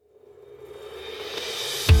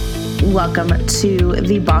Welcome to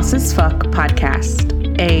the Boss as Fuck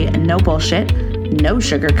podcast, a no bullshit, no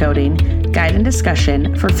sugarcoating guide and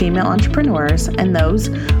discussion for female entrepreneurs and those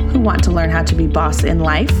who want to learn how to be boss in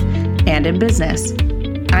life and in business.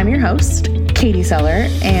 I'm your host, Katie Seller,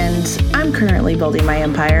 and I'm currently building my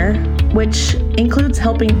empire, which includes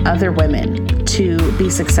helping other women to be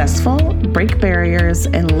successful, break barriers,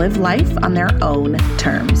 and live life on their own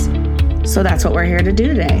terms. So that's what we're here to do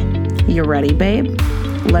today. You ready, babe?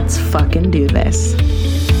 Let's fucking do this.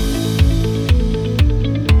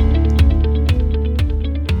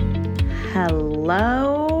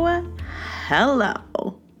 Hello.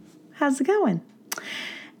 How's it going?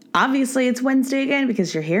 Obviously, it's Wednesday again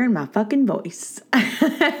because you're hearing my fucking voice.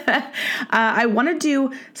 I want to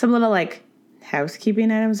do some little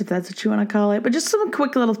housekeeping items, if that's what you want to call it, but just some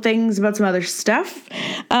quick little things about some other stuff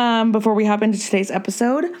before we hop into today's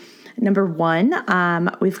episode. Number one,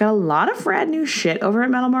 we've got a lot of rad new shit over at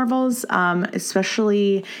Metal Marvels,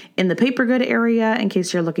 especially in the paper good area, in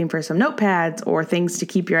case you're looking for some notepads or things to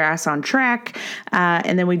keep your ass on track.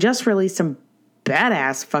 And then we just released some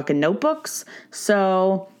badass fucking notebooks.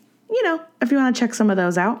 So, if you want to check some of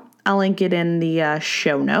those out, I'll link it in the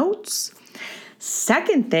show notes.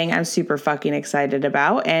 Second thing I'm super fucking excited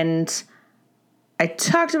about, and I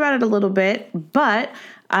talked about it a little bit, but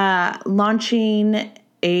launching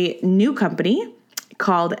a new company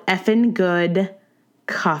called Effin' Good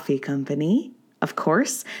Coffee Company. Of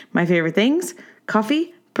course, my favorite things,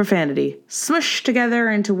 coffee, profanity, smushed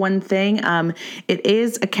together into one thing. It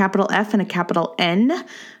is a capital F and a capital N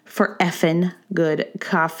for Effin' Good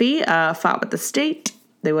Coffee. Fought with the state.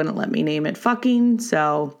 They wouldn't let me name it fucking,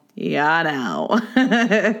 so yeah, no.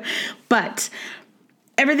 But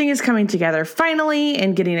everything is coming together finally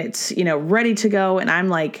and getting it, ready to go. And I'm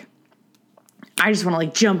like, I just want to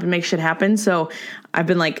jump and make shit happen. So I've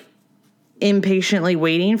been impatiently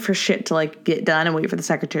waiting for shit to get done and wait for the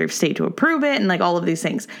Secretary of State to approve it and all of these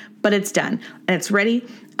things. But it's done and it's ready.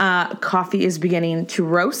 Coffee is beginning to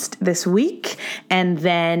roast this week. And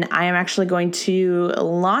then I am actually going to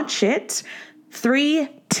launch it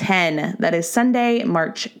 3/10. That is Sunday,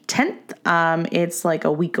 March 10th. It's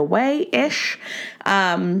a week away-ish.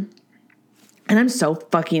 And I'm so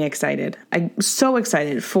fucking excited. I'm so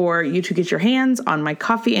excited for you to get your hands on my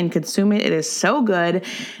coffee and consume it. It is so good.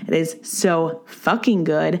 It is so fucking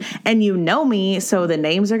good. And you know me, so the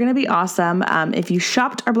names are going to be awesome. If you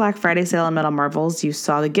shopped our Black Friday sale on Metal Marvels, you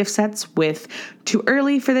saw the gift sets with Too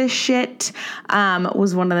Early for This Shit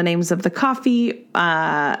was one of the names of the coffee.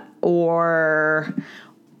 Or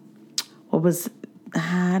what was,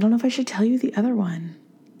 I don't know if I should tell you the other one.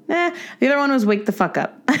 The other one was Wake the Fuck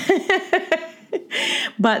Up.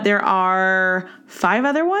 But there are 5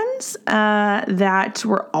 other ones that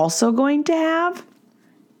we're also going to have.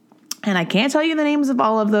 And I can't tell you the names of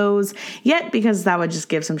all of those yet because that would just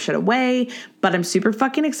give some shit away. But I'm super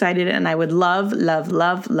fucking excited and I would love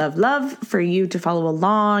for you to follow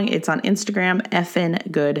along. It's on Instagram,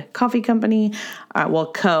 Effin' Good Coffee Company.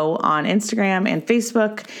 Co on Instagram and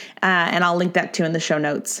Facebook. And I'll link that too in the show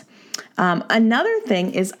notes. Another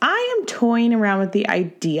thing is I am toying around with the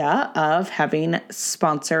idea of having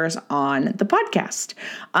sponsors on the podcast.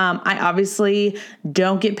 I obviously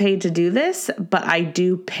don't get paid to do this, but I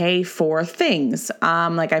do pay for things.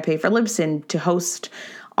 I pay for Libsyn to host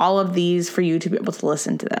all of these for you to be able to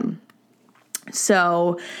listen to them.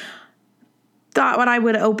 So thought I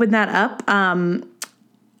would open that up.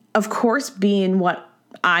 Of course, being what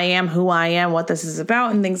I am, who I am, what this is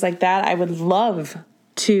about and things like that, I would love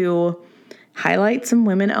to highlight some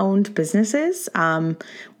women-owned businesses,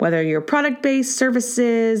 whether you're product-based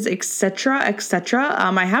services, etc.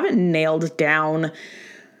 I haven't nailed down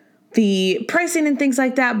the pricing and things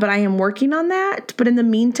like that, but I am working on that. But in the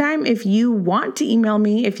meantime, if you want to email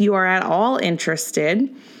me, if you are at all interested,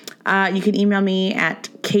 you can email me at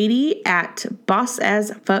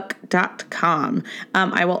katie@bossasfuck.com.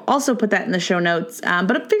 I will also put that in the show notes,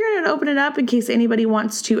 but I figured I'd open it up in case anybody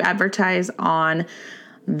wants to advertise on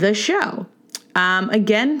the show.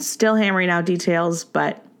 Again, still hammering out details,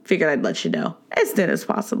 but figured I'd let you know as soon as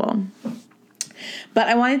possible. But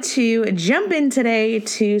I wanted to jump in today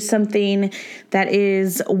to something that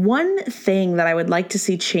is one thing that I would like to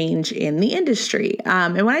see change in the industry.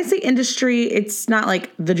 And when I say industry, it's not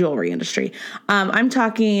the jewelry industry. I'm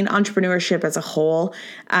talking entrepreneurship as a whole.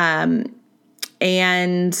 And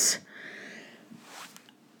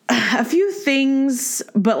a few things,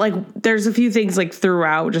 but there's a few things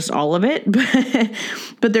throughout just all of it.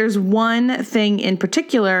 But there's one thing in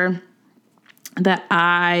particular that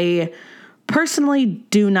I personally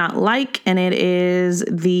do not like, and it is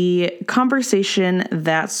the conversation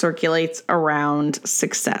that circulates around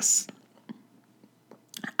success.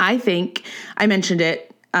 I think I mentioned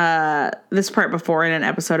it, this part before in an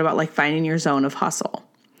episode about like finding your zone of hustle.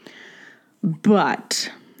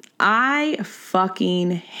 But I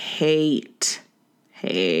fucking hate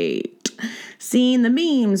seeing the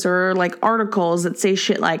memes or like articles that say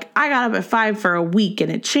shit like, I got up at 5 for a week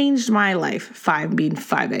and it changed my life. 5 being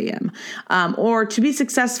 5 a.m. Or to be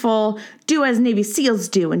successful, do as Navy SEALs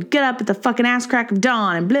do and get up at the fucking ass crack of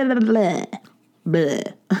dawn and blah, blah, blah, blah.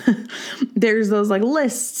 There's those like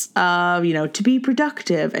lists of, to be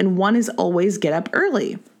productive. And one is always get up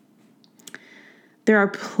early. There are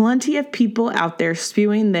plenty of people out there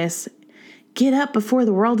spewing this. Get up before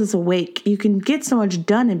the world is awake. You can get so much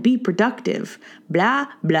done and be productive. Blah,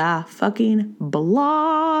 blah, fucking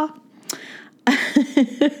blah.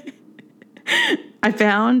 I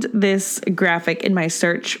found this graphic in my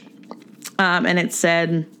search, and it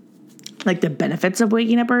said, like, the benefits of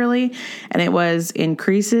waking up early. And it was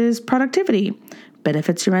increases productivity,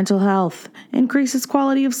 benefits your mental health, increases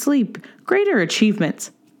quality of sleep, greater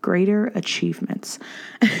achievements,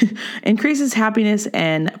 increases happiness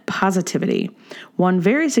and positivity. One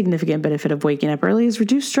very significant benefit of waking up early is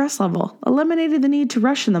reduced stress level, eliminated the need to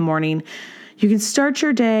rush in the morning. You can start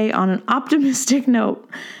your day on an optimistic note,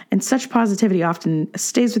 and such positivity often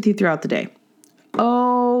stays with you throughout the day.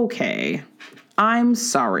 Okay, I'm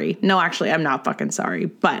sorry. No, actually, I'm not fucking sorry.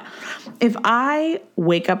 But if I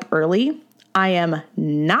wake up early, I am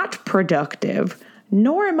not productive,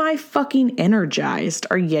 nor am I fucking energized.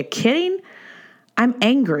 Are you kidding? I'm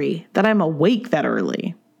angry that I'm awake that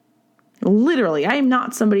early. Literally, I am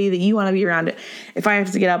not somebody that you want to be around if I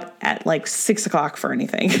have to get up at like 6 o'clock for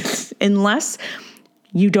anything. Unless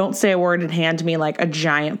you don't say a word and hand me like a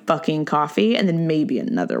giant fucking coffee and then maybe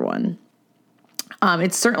another one.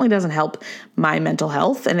 It certainly doesn't help my mental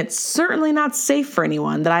health, and it's certainly not safe for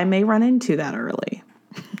anyone that I may run into that early.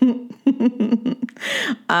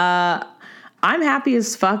 I'm happy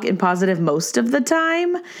as fuck and positive most of the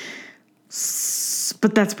time,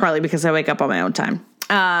 but that's probably because I wake up on my own time.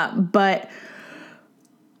 But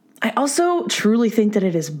I also truly think that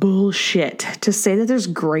it is bullshit to say that there's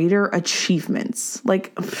greater achievements.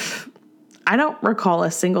 Like, I don't recall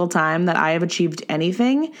a single time that I have achieved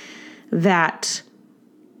anything that,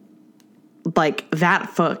 like,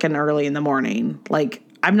 that fucking early in the morning. Like,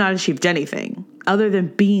 I've not achieved anything other than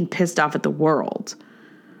being pissed off at the world.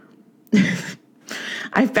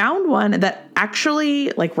 I found one that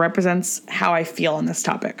actually like represents how I feel on this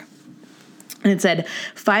topic. And it said,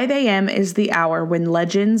 5 a.m. is the hour when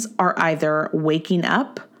legends are either waking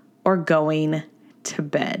up or going to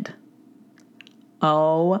bed.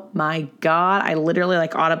 Oh my God. I literally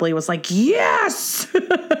like audibly was like, yes,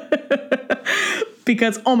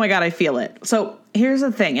 because, oh my God, I feel it. So here's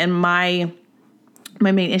the thing. And my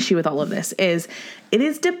main issue with all of this is it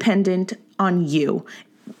is dependent on you.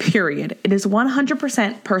 Period. It is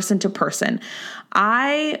 100% person to person.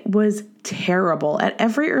 I was terrible at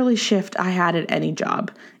every early shift I had at any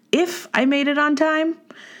job. If I made it on time,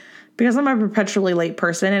 because I'm a perpetually late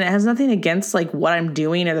person, and it has nothing against like what I'm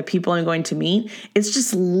doing or the people I'm going to meet. It's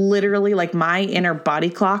just literally like my inner body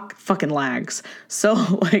clock fucking lags. So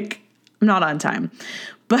like I'm not on time.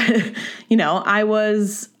 But, I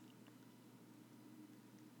was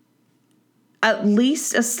at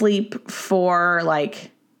least asleep for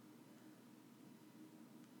like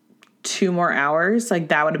 2 more hours. Like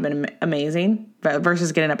that would have been amazing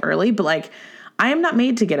versus getting up early. But like, I am not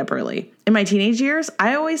made to get up early. In my teenage years,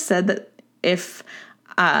 I always said that if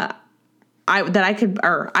I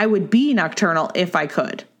would be nocturnal if I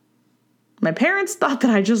could. My parents thought that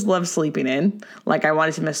I just loved sleeping in, like I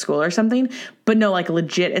wanted to miss school or something. But no, like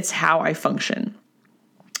legit, it's how I function.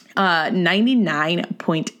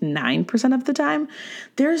 99.9% of the time,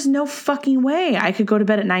 there's no fucking way I could go to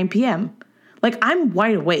bed at 9 p.m. Like, I'm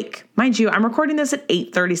wide awake. Mind you, I'm recording this at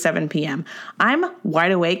 8:37 p.m. I'm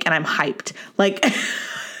wide awake and I'm hyped. Like,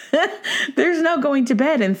 there's no going to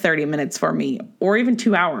bed in 30 minutes for me, or even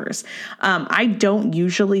 2 hours. I don't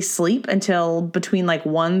usually sleep until between like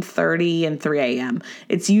 1:30 and 3 a.m.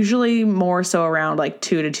 It's usually more so around like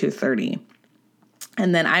 2 to 2:30.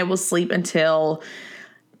 And then I will sleep until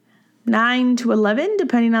 9 to 11,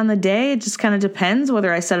 depending on the day. It just kind of depends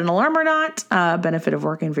whether I set an alarm or not. Benefit of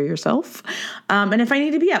working for yourself. And if I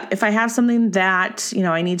need to be up, if I have something that,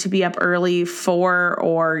 I need to be up early for,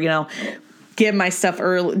 or, get my stuff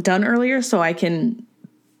done earlier so I can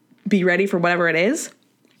be ready for whatever it is,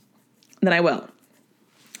 then I will.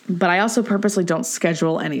 But I also purposely don't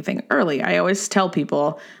schedule anything early. I always tell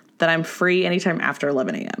people that I'm free anytime after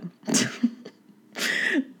 11 a.m.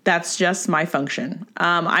 That's just my function.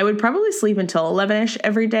 I would probably sleep until 11-ish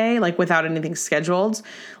every day, like without anything scheduled.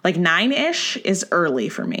 Like 9-ish is early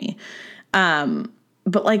for me.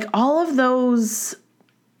 But like all of those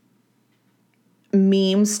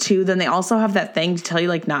memes too, then they also have that thing to tell you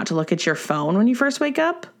like not to look at your phone when you first wake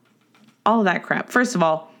up. All of that crap. First of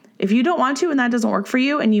all, if you don't want to and that doesn't work for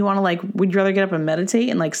you and you want to like, would you rather get up and meditate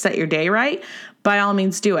and like set your day right? By all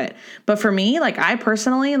means do it. But for me, like I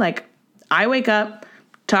personally, like I wake up,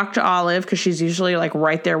 talk to Olive because she's usually like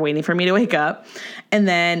right there waiting for me to wake up, and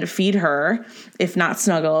then feed her, if not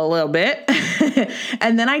snuggle a little bit.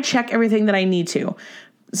 And then I check everything that I need to.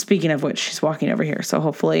 Speaking of which, she's walking over here, so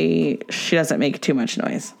hopefully she doesn't make too much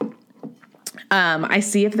noise. I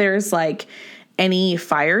see if there's like any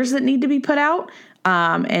fires that need to be put out,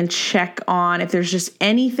 and check on if there's just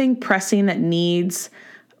anything pressing that needs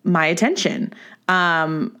my attention.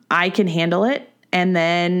 I can handle it and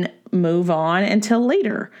then move on until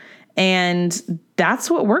later. And that's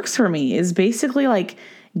what works for me, is basically like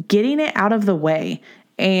getting it out of the way.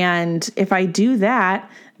 And if I do that,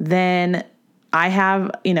 then I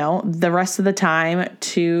have, the rest of the time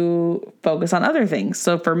to focus on other things.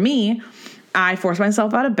 So for me, I force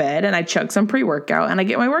myself out of bed and I chug some pre-workout and I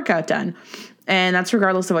get my workout done. And that's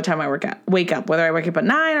regardless of what time I wake up, whether I wake up at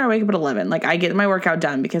 9 or I wake up at 11. Like I get my workout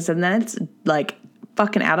done because then it's like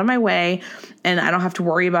fucking out of my way and I don't have to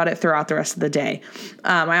worry about it throughout the rest of the day.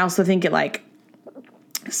 I also think it like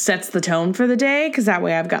sets the tone for the day because that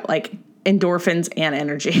way I've got like endorphins and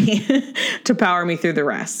energy to power me through the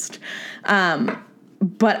rest.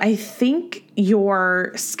 But I think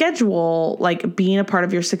your schedule, like being a part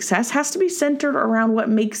of your success, has to be centered around what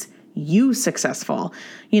makes you successful.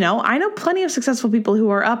 I know plenty of successful people who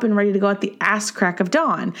are up and ready to go at the ass crack of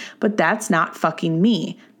dawn, but that's not fucking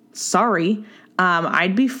me. Sorry.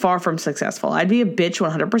 I'd be far from successful. I'd be a bitch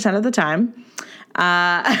 100% of the time.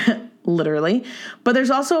 Literally. But there's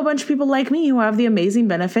also a bunch of people like me who have the amazing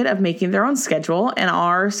benefit of making their own schedule and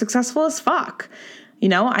are successful as fuck.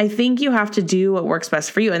 I think you have to do what works best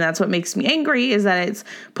for you. And that's what makes me angry, is that it's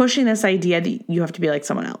pushing this idea that you have to be like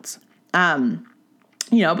someone else.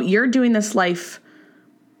 But you're doing this life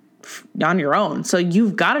on your own. So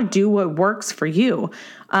you've got to do what works for you.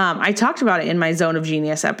 I talked about it in my Zone of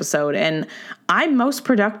Genius episode, and I'm most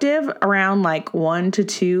productive around like 1 to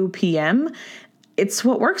 2 p.m. It's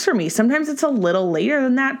what works for me. Sometimes it's a little later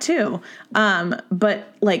than that too.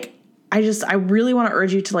 But like, I really want to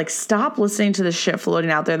urge you to like stop listening to the shit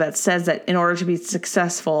floating out there that says that in order to be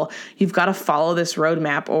successful, you've got to follow this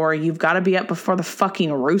roadmap or you've got to be up before the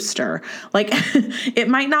fucking rooster. Like it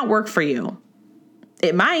might not work for you.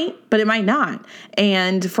 It might, but it might not.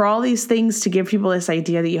 And for all these things to give people this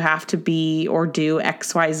idea that you have to be or do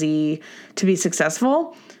X, Y, Z to be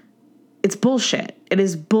successful, it's bullshit. It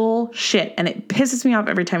is bullshit. And it pisses me off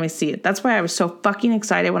every time I see it. That's why I was so fucking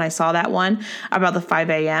excited when I saw that one about the 5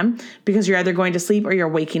 a.m. because you're either going to sleep or you're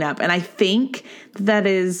waking up. And I think that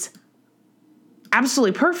is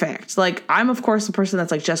absolutely perfect. Like, I'm, of course, the person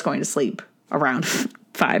that's like just going to sleep around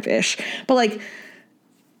 5-ish. But like,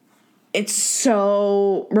 it's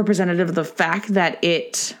so representative of the fact that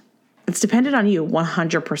it's dependent on you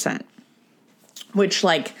 100%, which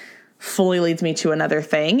like fully leads me to another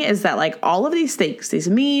thing, is that like all of these things, these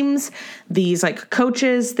memes, these like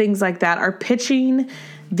coaches, things like that are pitching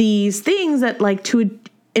these things that like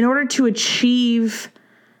in order to achieve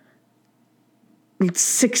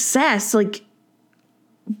success, like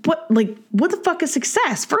what the fuck is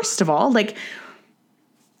success? First of all, like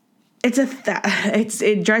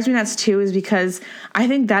it drives me nuts too, is because I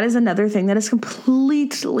think that is another thing that is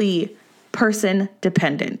completely person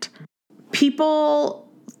dependent. People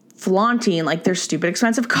flaunting like their stupid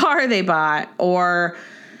expensive car they bought or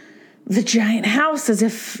the giant house, as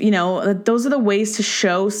if, those are the ways to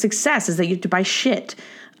show success, is that you have to buy shit.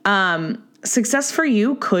 Success for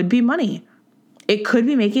you could be money. It could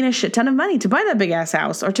be making a shit ton of money to buy that big ass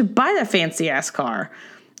house or to buy that fancy ass car.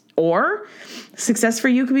 Or success for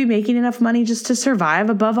you could be making enough money just to survive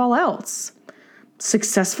above all else.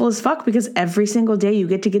 Successful as fuck because every single day you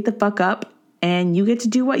get to get the fuck up and you get to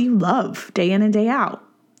do what you love day in and day out.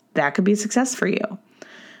 That could be success for you.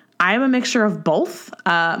 I am a mixture of both.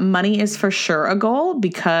 Money is for sure a goal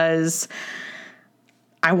because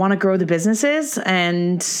I want to grow the businesses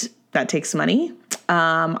and that takes money.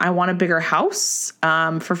 I want a bigger house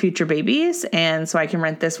for future babies, and so I can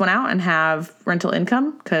rent this one out and have rental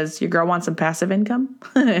income because your girl wants some passive income.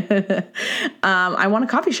 I want a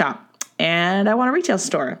coffee shop and I want a retail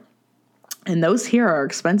store. And those here are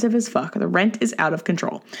expensive as fuck. The rent is out of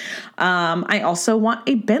control. I also want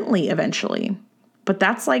a Bentley eventually, but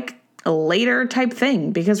that's like a later type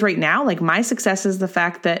thing, because right now, like, my success is the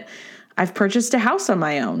fact that I've purchased a house on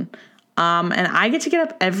my own. And I get to get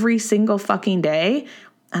up every single fucking day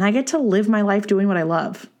and I get to live my life doing what I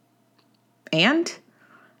love. And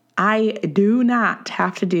I do not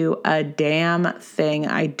have to do a damn thing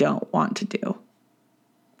I don't want to do.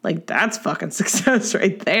 Like, that's fucking success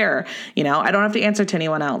right there. You know, I don't have to answer to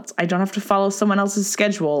anyone else. I don't have to follow someone else's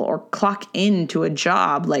schedule or clock into a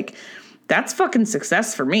job. Like, that's fucking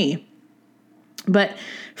success for me. But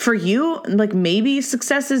for you, like, maybe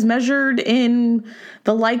success is measured in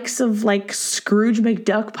the likes of, like, Scrooge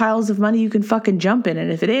McDuck piles of money you can fucking jump in.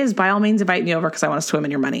 And if it is, by all means, invite me over because I want to swim in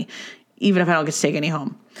your money, even if I don't get to take any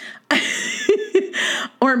home.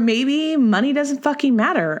 Or maybe money doesn't fucking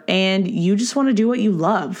matter and you just want to do what you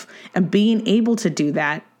love. And being able to do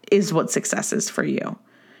that is what success is for you.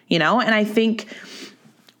 You know? And I think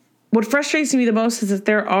what frustrates me the most is that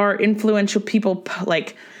there are influential people,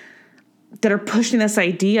 like, that are pushing this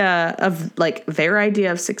idea of, like, their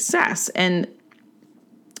idea of success. And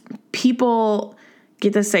people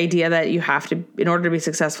get this idea that you have to, in order to be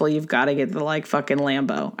successful, you've got to get the, like, fucking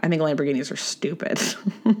Lambo. I think Lamborghinis are stupid.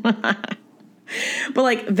 But,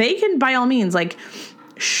 like, they can, by all means, like,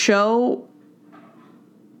 show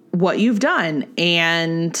what you've done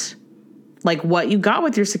and, like, what you got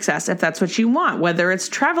with your success, if that's what you want, whether it's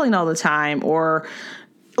traveling all the time or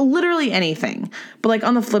literally anything. But, like,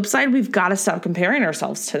 on the flip side, we've got to stop comparing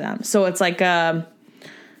ourselves to them. So it's like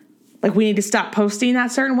we need to stop posting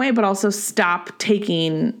that certain way, but also stop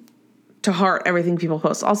taking to heart everything people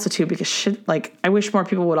post. Also, too, because shit, like, I wish more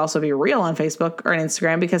people would also be real on Facebook or on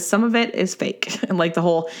Instagram, because some of it is fake. And, like, the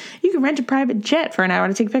whole, you can rent a private jet for an hour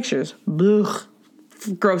to take pictures. Ugh,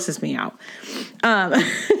 grosses me out. But,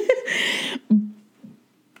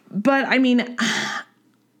 I mean,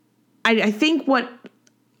 I think what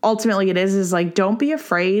ultimately it is like, don't be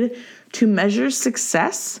afraid to measure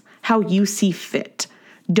success how you see fit.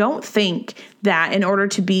 Don't think that in order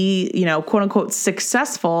to be, you know, quote unquote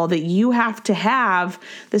successful, that you have to have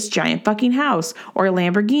this giant fucking house or a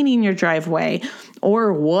Lamborghini in your driveway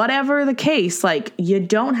or whatever the case. Like, you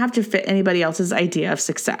don't have to fit anybody else's idea of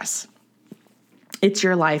success. It's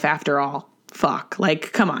your life after all. Fuck.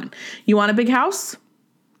 Like, come on. You want a big house?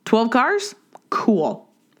 12 cars? Cool.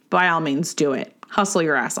 By all means, do it. Hustle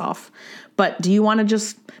your ass off. But do you want to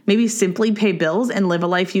just maybe simply pay bills and live a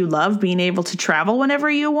life you love, being able to travel whenever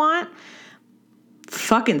you want?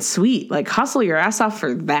 Fucking sweet. Like, hustle your ass off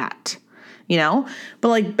for that, you know? But,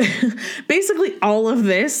 like, basically all of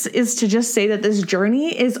this is to just say that this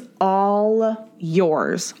journey is all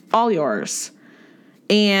yours. All yours.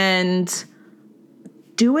 And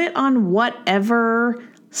do it on whatever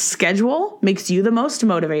schedule makes you the most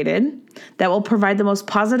motivated, that will provide the most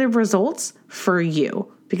positive results for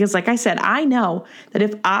you. Because, like I said, I know that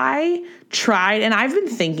if I tried, and I've been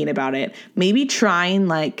thinking about it, maybe trying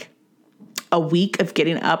like a week of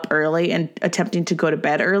getting up early and attempting to go to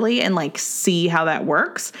bed early and like see how that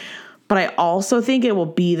works. But I also think it will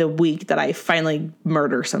be the week that I finally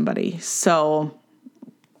murder somebody. So,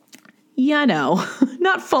 yeah, no,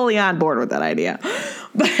 not fully on board with that idea.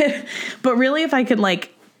 But really, if I could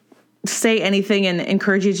like say anything and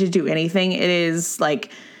encourage you to do anything, it is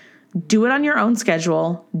like, do it on your own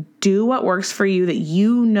schedule. Do what works for you that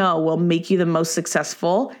you know will make you the most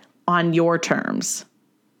successful on your terms.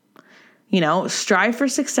 You know, strive for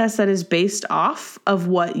success that is based off of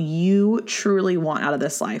what you truly want out of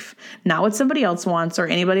this life. Not what somebody else wants or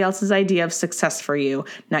anybody else's idea of success for you.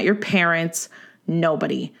 Not your parents,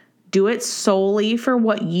 nobody. Do it solely for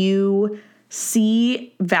what you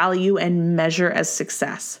see, value, and measure as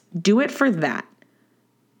success. Do it for that.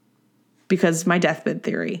 Because my deathbed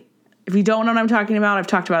theory. If you don't know what I'm talking about, I've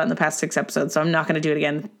talked about it in the past 6 episodes, so I'm not going to do it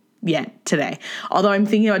again yet today. Although I'm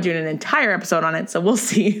thinking about doing an entire episode on it, so we'll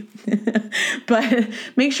see. But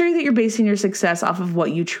make sure that you're basing your success off of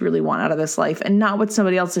what you truly want out of this life and not what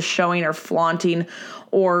somebody else is showing or flaunting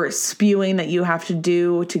or spewing that you have to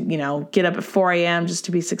do to, you know, get up at 4 a.m. just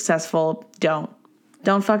to be successful. Don't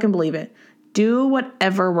fucking believe it. Do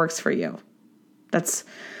whatever works for you. That's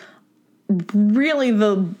really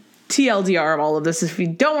the TLDR of all of this. If you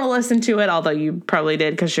don't want to listen to it, although you probably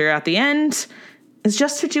did because you're at the end, it's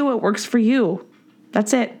just to do what works for you.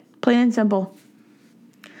 That's it. Plain and simple.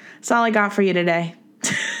 That's all I got for you today.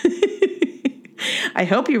 I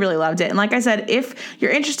hope you really loved it. And like I said, if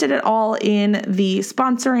you're interested at all in the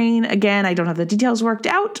sponsoring, again, I don't have the details worked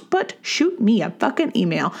out, but shoot me a fucking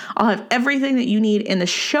email. I'll have everything that you need in the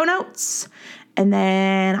show notes. And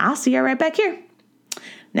then I'll see you right back here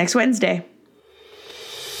next Wednesday.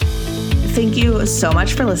 Thank you so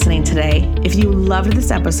much for listening today. If you loved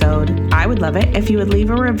this episode, I would love it if you would leave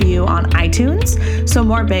a review on iTunes so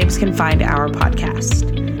more babes can find our podcast.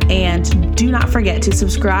 And do not forget to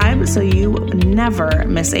subscribe so you never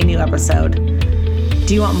miss a new episode.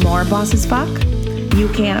 Do you want more Boss as Fuck? You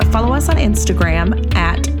can follow us on Instagram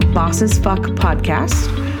at Boss as Fuck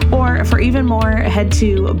Podcast, or for even more, head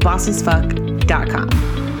to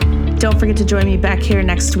bossasfuck.com. Don't forget to join me back here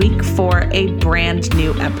next week for a brand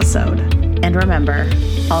new episode. And remember,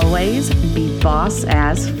 always be boss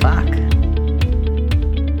as fuck.